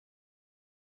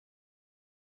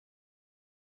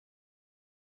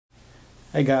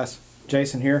Hey guys,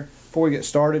 Jason here. Before we get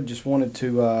started, just wanted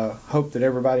to hope that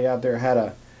everybody out there had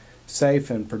a safe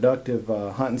and productive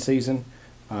hunting season.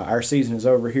 Our season is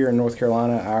over here in North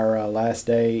Carolina. Our last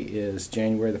day is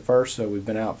January the 1st, so we've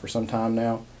been out for some time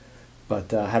now.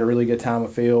 But had a really good time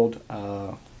afield.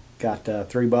 Got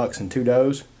 3 bucks and 2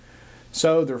 does.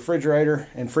 So the refrigerator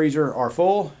and freezer are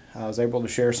full. I was able to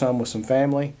share some with some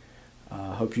family.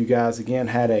 Hope you guys again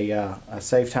had a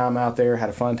safe time out there, had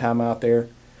a fun time out there.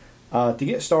 To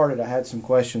get started, I had some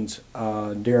questions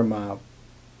during my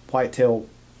Whitetail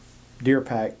deer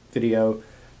pack video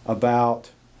about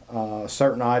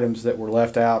certain items that were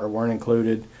left out or weren't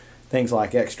included. Things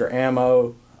like extra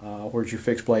ammo, where's your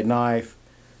fixed blade knife,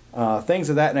 things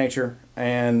of that nature.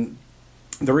 And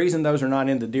the reason those are not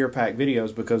in the deer pack video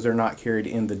is because they're not carried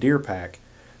in the deer pack.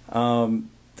 The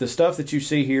stuff that you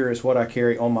see here is what I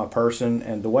carry on my person,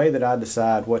 and the way that I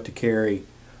decide what to carry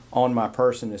on my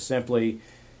person is simply,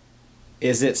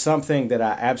 is it something that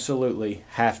I absolutely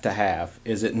have to have?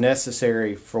 Is it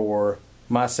necessary for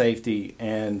my safety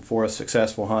and for a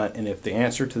successful hunt? And if the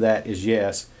answer to that is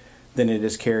yes, then it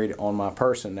is carried on my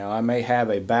person. Now, I may have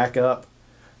a backup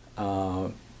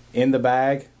in the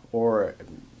bag, or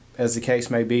as the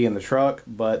case may be in the truck,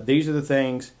 but these are the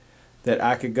things that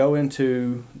I could go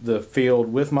into the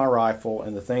field with my rifle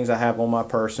and the things I have on my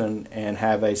person and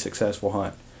have a successful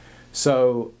hunt.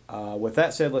 So with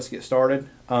that said, let's get started.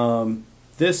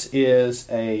 This is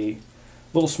a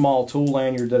little small tool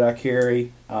lanyard that I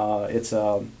carry. It's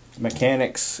a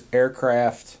mechanics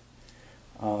aircraft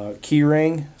key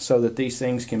ring, so that these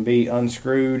things can be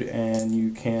unscrewed and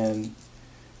you can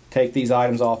take these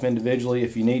items off individually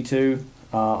if you need to.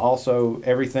 Also,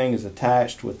 everything is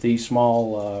attached with these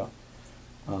small,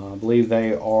 I believe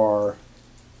they are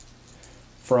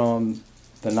from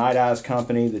the Night Eyes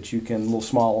company, that you can, little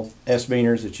small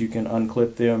S-beaners that you can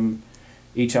unclip them,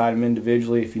 each item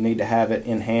individually, if you need to have it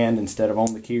in hand instead of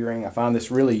on the key ring. I find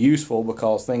this really useful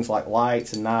because things like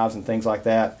lights and knives and things like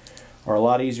that are a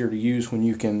lot easier to use when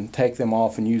you can take them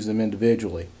off and use them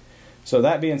individually. So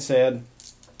that being said,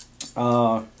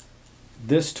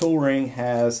 this tool ring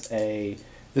has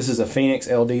this is a Phoenix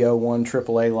LD01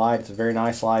 AAA light. It's a very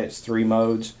nice light. It's 3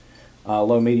 modes,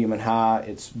 low, medium, and high.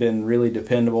 It's been really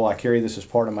dependable. I carry this as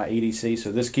part of my EDC,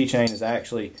 so this keychain is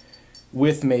actually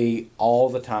with me all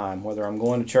the time, whether I'm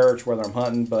going to church, whether I'm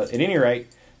hunting. But at any rate,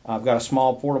 I've got a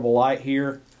small portable light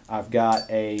here. I've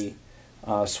got a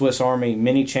Swiss Army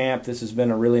Mini Champ. This has been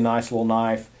a really nice little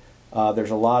knife. There's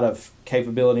a lot of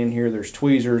capability in here. There's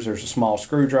tweezers, there's a small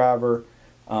screwdriver,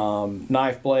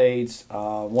 knife blades.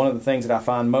 One of the things that I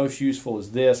find most useful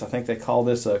is this. I think they call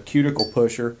this a cuticle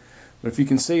pusher. But if you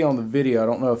can see on the video, I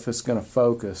don't know if it's going to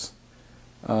focus.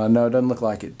 No, it doesn't look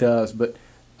like it does. But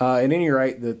at any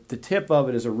rate, the tip of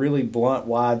it is a really blunt,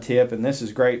 wide tip, and this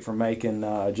is great for making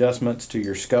adjustments to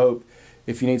your scope.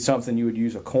 If you need something you would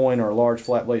use a coin or a large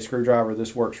flat blade screwdriver,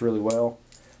 this works really well.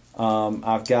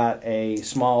 I've got a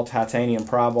small titanium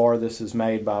pry bar. This is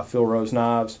made by Phil Rose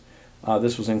Knives.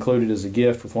 This was included as a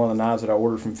gift with one of the knives that I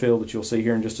ordered from Phil that you'll see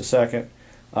here in just a second.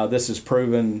 This has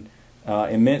proven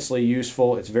immensely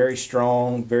useful. It's very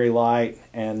strong, very light,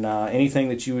 and anything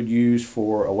that you would use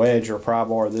for a wedge or a pry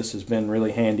bar, this has been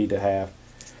really handy to have.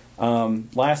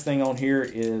 Last thing on here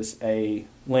is a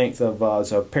length of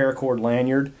is a paracord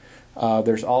lanyard.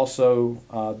 There's also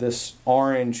this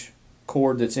orange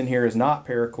cord that's in here is not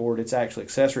paracord. It's actually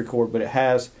accessory cord, but it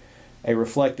has a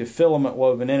reflective filament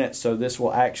woven in it, so this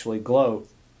will actually glow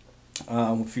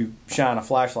if you shine a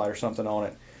flashlight or something on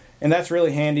it. And that's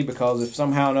really handy because if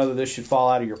somehow or another this should fall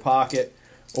out of your pocket,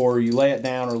 or you lay it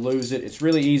down or lose it, it's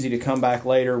really easy to come back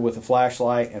later with a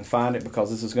flashlight and find it, because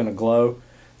this is going to glow.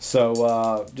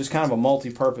 So just kind of a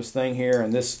multi-purpose thing here,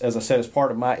 and this, as I said, is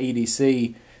part of my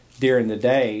EDC during the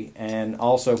day and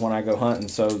also when I go hunting.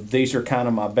 So these are kind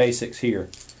of my basics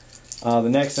here. The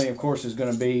next thing, of course, is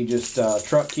going to be just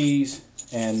truck keys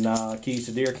and keys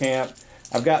to deer camp.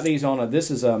 I've got these on this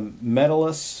is a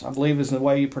Medalist, I believe is the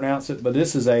way you pronounce it, but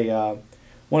this is a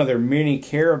one of their mini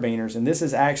carabiners, and this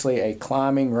is actually a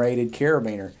climbing rated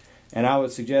carabiner. And I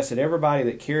would suggest that everybody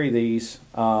that carries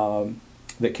carabiners,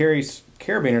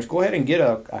 go ahead and get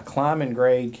a climbing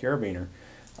grade carabiner,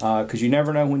 because you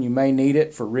never know when you may need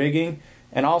it for rigging.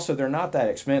 And also, they're not that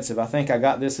expensive. I think I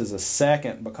got this as a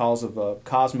second because of a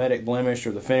cosmetic blemish,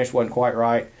 or the finish wasn't quite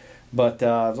right. But it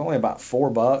was only about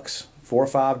 $4 or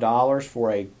 $5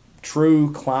 for a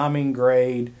true climbing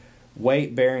grade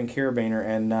weight bearing carabiner.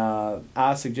 And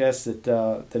I suggest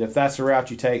that if that's the route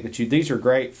you take, these are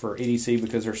great for EDC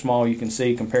because they're small. You can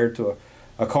see compared to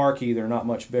a car key, they're not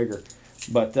much bigger.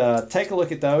 But take a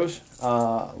look at those.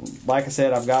 Like I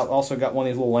said, I've also got one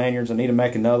of these little lanyards. I need to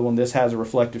make another one. This has a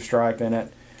reflective stripe in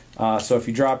it. So if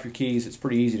you drop your keys, it's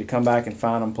pretty easy to come back and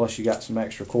find them, plus you got some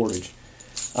extra cordage.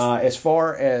 As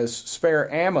far as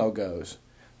spare ammo goes,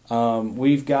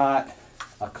 we've got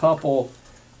a couple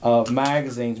of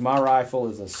magazines. My rifle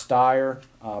is a Steyr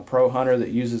Pro Hunter that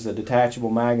uses a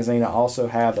detachable magazine. I also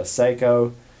have a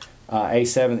Seiko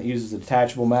A7 that uses a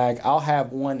detachable mag. I'll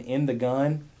have one in the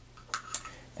gun,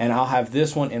 and I'll have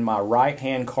this one in my right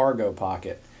hand cargo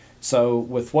pocket. So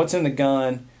with what's in the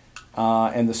gun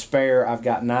and the spare, I've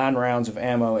got 9 rounds of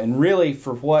ammo, and really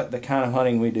for what the kind of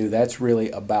hunting we do, that's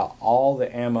really about all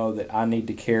the ammo that I need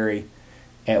to carry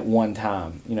at one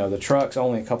time. You know, the truck's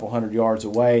only a couple hundred yards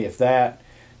away, if that,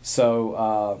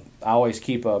 so I always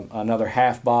keep another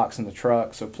half box in the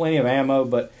truck, so plenty of ammo.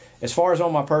 But as far as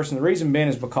on my person, the reason being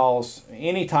is because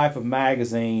any type of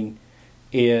magazine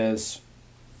is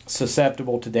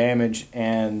susceptible to damage,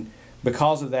 and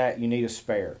because of that you need a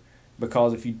spare.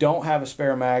 Because if you don't have a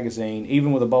spare magazine,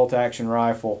 even with a bolt action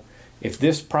rifle, if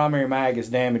this primary mag is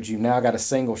damaged, you've now got a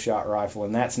single shot rifle,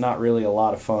 and that's not really a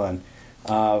lot of fun.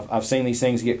 I've seen these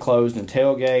things get closed in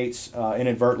tailgates,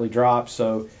 inadvertently dropped.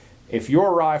 So if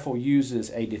your rifle uses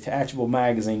a detachable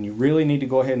magazine, you really need to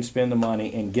go ahead and spend the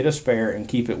money and get a spare and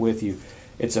keep it with you.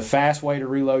 It's a fast way to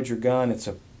reload your gun. It's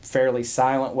a fairly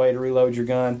silent way to reload your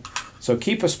gun. So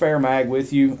keep a spare mag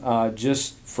with you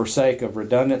just for sake of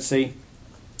redundancy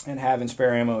and having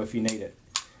spare ammo if you need it.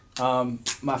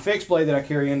 My fixed blade that I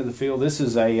carry into the field, this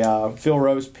is a Phil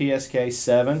Rose PSK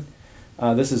 7.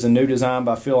 This is a new design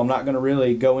by Phil. I'm not going to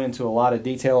really go into a lot of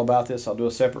detail about this. I'll do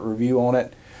a separate review on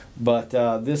it. But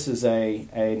this is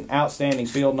an outstanding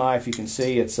field knife. You can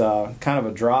see it's kind of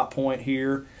a drop point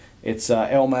here. It's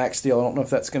Elmax steel. I don't know if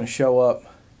that's going to show up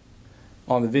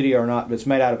on the video or not, but it's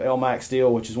made out of Elmax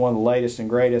steel, which is one of the latest and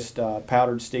greatest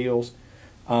powdered steels.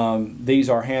 These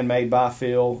are handmade by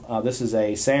Phil. This is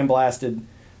a sandblasted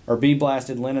or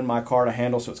bee-blasted linen micarta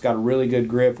handle, so it's got a really good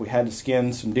grip. We had to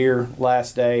skin some deer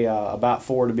last day, about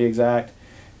 4 to be exact.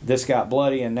 This got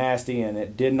bloody and nasty, and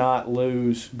it did not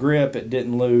lose grip. It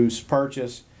didn't lose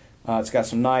purchase. It's got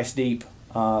some nice deep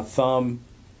thumb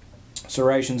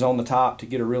serrations on the top to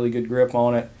get a really good grip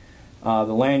on it.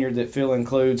 The lanyard that Phil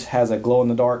includes has a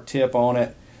glow-in-the-dark tip on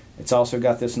it. It's also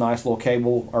got this nice little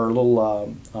cable or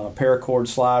little paracord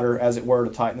slider, as it were,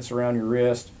 to tighten this around your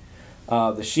wrist.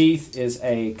 The sheath is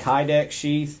a Kydex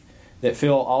sheath that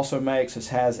Phil also makes. This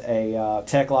has a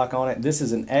tech lock on it. This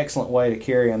is an excellent way to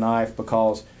carry a knife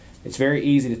because it's very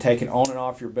easy to take it on and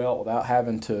off your belt without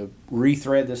having to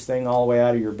rethread this thing all the way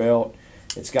out of your belt.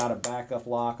 It's got a backup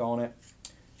lock on it.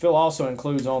 Phil also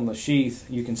includes on the sheath,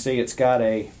 you can see it's got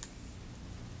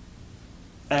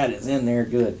that is in there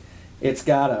good. It's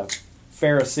got a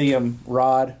ferrocerium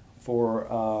rod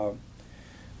for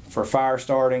fire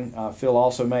starting. Phil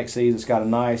also makes these. It's got a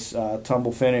nice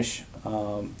tumble finish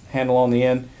handle on the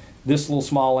end. This little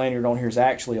small lanyard on here is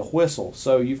actually a whistle.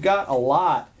 So you've got a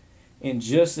lot in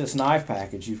just this knife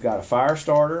package. You've got a fire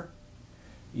starter.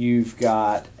 You've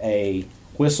got a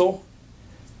whistle.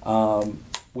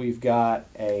 We've got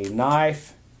a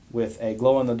knife with a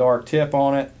glow-in-the-dark tip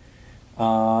on it.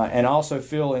 And also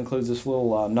Phil includes this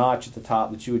little notch at the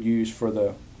top that you would use for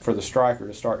the striker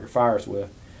to start your fires with.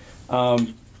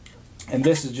 And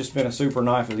this has just been a super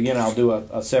knife. Again, I'll do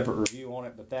a separate review on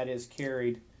it, but that is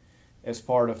carried as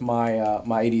part of my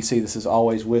my EDC. This is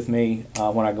always with me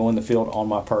when I go in the field on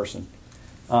my person.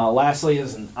 Lastly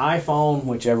is an iPhone,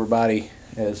 which everybody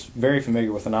is very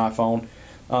familiar with an iPhone.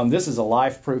 This is a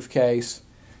LifeProof case.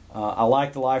 I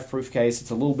like the LifeProof case. It's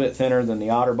a little bit thinner than the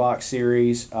OtterBox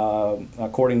series.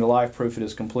 According to LifeProof, it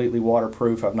is completely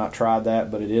waterproof. I've not tried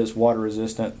that, but it is water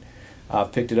resistant.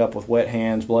 I've picked it up with wet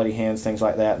hands, bloody hands, things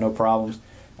like that, no problems.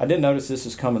 I did notice this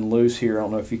is coming loose here. I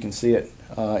don't know if you can see it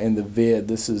in the vid.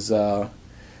 This is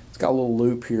it's got a little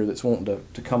loop here that's wanting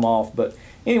to come off. But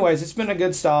anyways, it's been a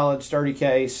good, solid, sturdy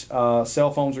case.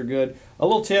 Cell phones are good. A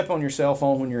little tip on your cell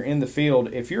phone when you're in the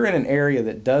field: if you're in an area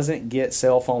that doesn't get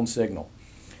cell phone signal,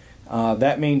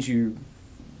 that means you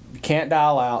can't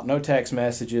dial out, no text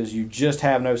messages, you just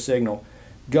have no signal.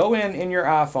 Go in your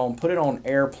iPhone, put it on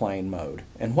airplane mode,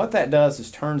 and what that does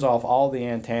is turns off all the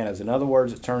antennas. In other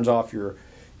words, it turns off your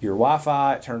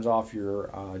Wi-Fi, it turns off your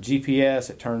GPS,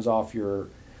 it turns off your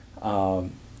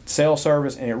cell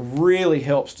service, and it really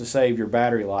helps to save your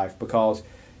battery life, because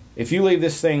if you leave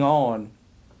this thing on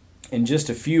in just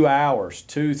a few hours,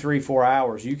 2, 3, 4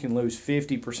 hours, you can lose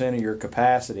 50% of your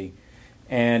capacity.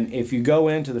 And if you go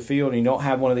into the field and you don't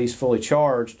have one of these fully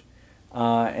charged,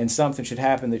 and something should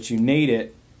happen that you need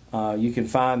it, you can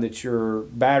find that your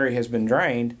battery has been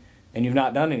drained, and you've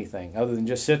not done anything other than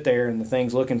just sit there, and the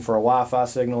thing's looking for a Wi-Fi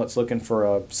signal, it's looking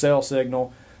for a cell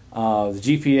signal, the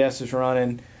GPS is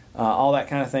running, all that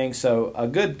kind of thing. So a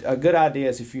good idea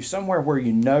is, if you're somewhere where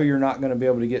you know you're not going to be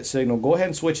able to get signal, go ahead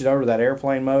and switch it over to that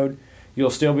airplane mode. You'll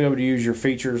still be able to use your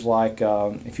features, like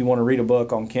if you want to read a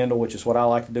book on Kindle, which is what I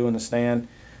like to do in the stand,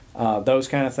 those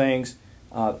kind of things.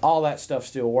 All that stuff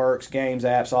still works, games,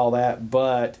 apps, all that,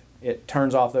 but it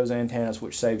turns off those antennas,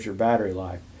 which saves your battery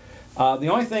life. The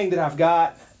only thing that I've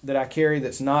got that I carry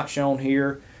that's not shown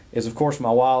here is, of course,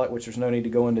 my wallet, which there's no need to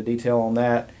go into detail on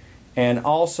that. And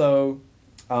also,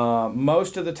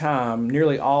 most of the time,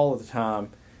 nearly all of the time,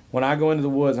 when I go into the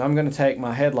woods, I'm going to take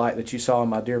my headlight that you saw in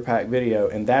my deer pack video,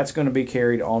 and that's going to be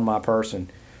carried on my person.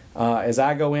 As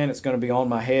I go in, it's going to be on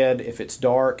my head if it's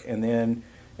dark, and then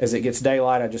as it gets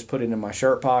daylight, I just put it in my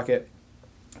shirt pocket.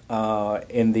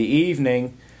 In the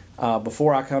evening,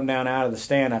 before I come down out of the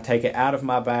stand, I take it out of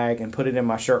my bag and put it in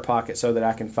my shirt pocket so that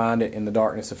I can find it in the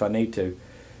darkness if I need to.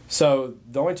 So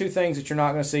the only two things that you're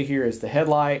not going to see here is the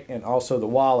headlight and also the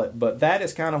wallet, but that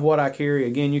is kind of what I carry.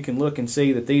 Again, you can look and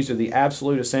see that these are the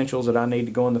absolute essentials that I need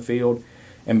to go in the field,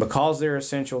 and because they're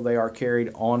essential, they are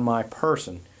carried on my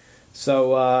person.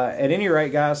 So at any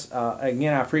rate, guys,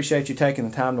 again, I appreciate you taking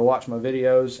the time to watch my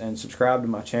videos and subscribe to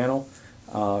my channel.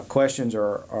 Questions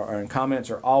and comments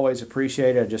are always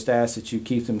appreciated. I just ask that you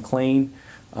keep them clean.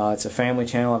 It's a family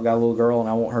channel. I've got a little girl, and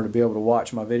I want her to be able to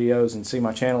watch my videos and see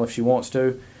my channel if she wants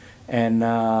to. And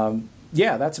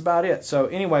yeah, that's about it. So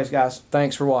anyways, guys,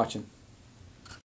 thanks for watching.